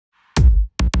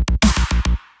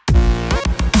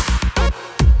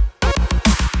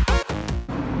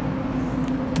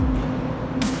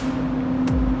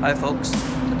Hi folks,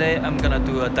 today I'm gonna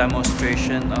do a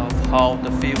demonstration of how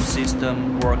the fuel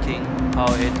system working,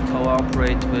 how it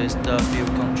cooperates with the fuel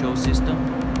control system.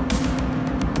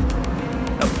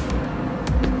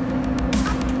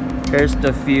 Here's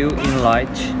the fuel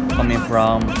inlet coming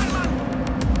from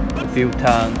the fuel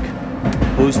tank,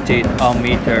 boosted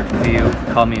unmetered fuel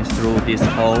coming through this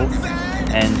hole,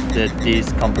 and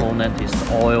this component is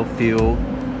the oil fuel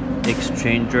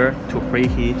exchanger to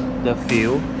preheat the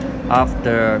fuel.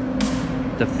 After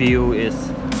the fuel is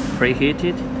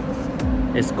preheated,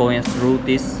 it's going through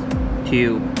this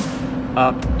tube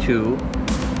up to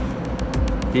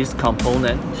this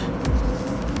component,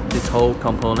 this whole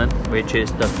component, which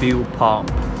is the fuel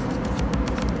pump.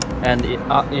 And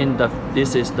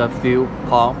this is the fuel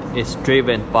pump. It's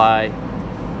driven by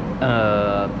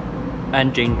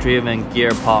engine-driven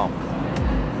gear pump,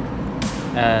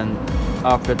 and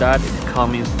after that it's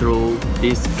coming through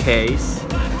this case,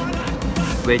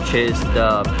 which is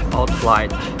the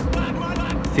outlet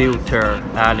filter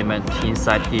element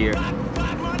inside here.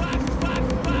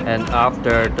 And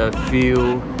after the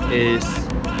fuel is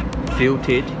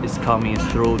filtered, it's coming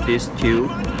through this tube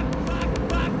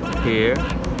here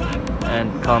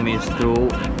and coming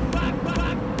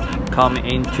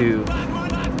into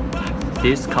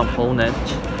this component,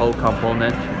 whole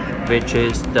component, which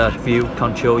is the fuel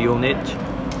control unit,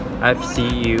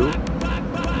 FCU,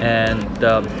 and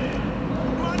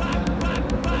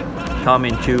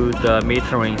coming to the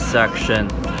metering section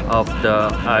of the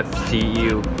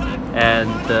FCU. And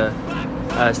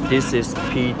as this is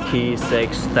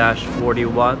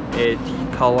pt6-41, it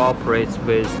cooperates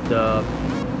with the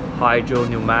hydro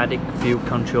pneumatic fuel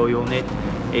control unit.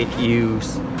 It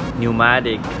uses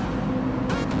pneumatic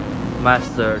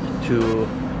method to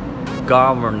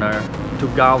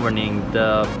governing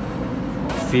the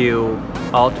fuel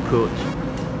output.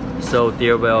 So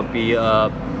there will be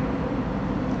a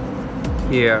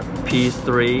here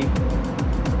P3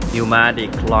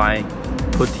 pneumatic line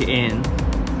put in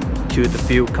to the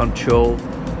fuel control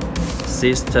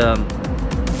system.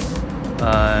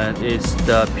 It's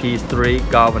the P3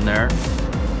 governor.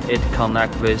 It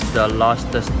connects with the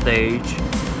last stage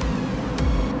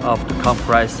of the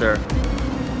compressor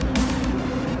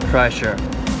pressure,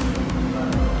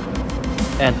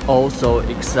 and also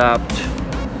except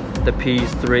the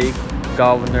P3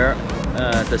 governor,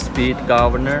 the speed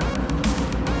governor,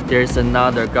 there's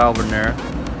another governor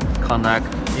connect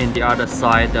in the other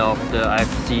side of the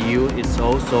FCU. It's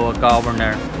also a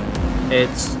governor.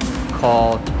 It's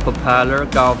called propeller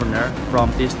governor.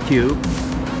 From this tube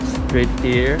straight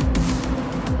here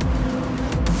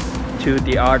to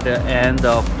the other end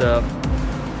of the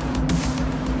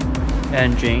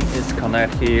engine is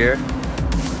connected here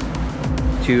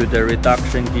to the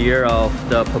reduction gear of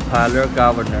the propeller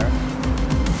governor.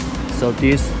 So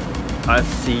this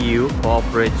FCU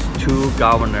cooperates two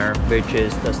governor, which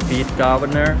is the speed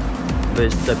governor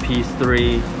with the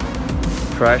P3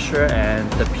 pressure and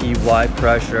the PY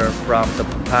pressure from the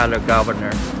propeller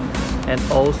governor. And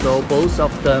also both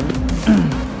of them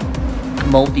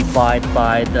modified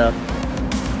by the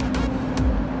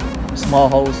small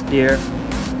hole steer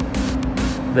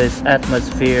with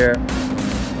atmosphere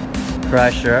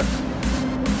pressure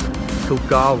to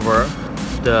govern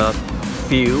the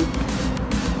fuel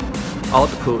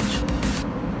output.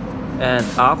 And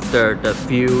after the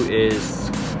fuel is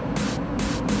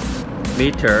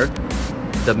metered,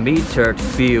 the metered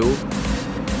fuel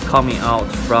coming out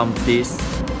from this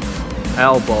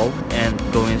elbow and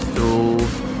going through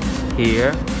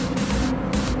here,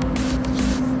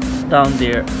 down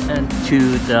there, and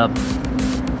to the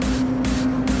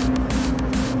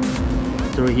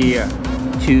through here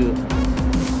to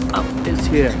up this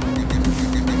here.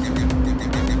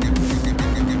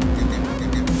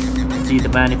 See the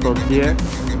manifold here.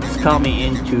 It's coming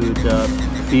into the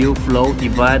fuel flow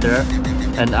divider,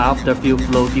 and after fuel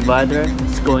flow divider,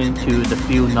 it's going to the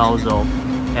fuel nozzle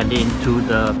and into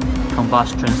the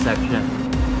combustion section.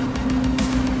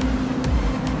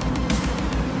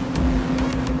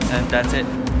 And that's it.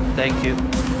 Thank you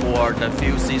for the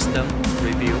fuel system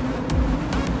review.